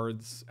red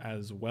cards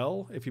as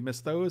well if you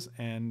missed those.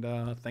 And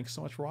thanks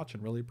so much for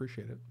watching. Really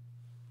appreciate it.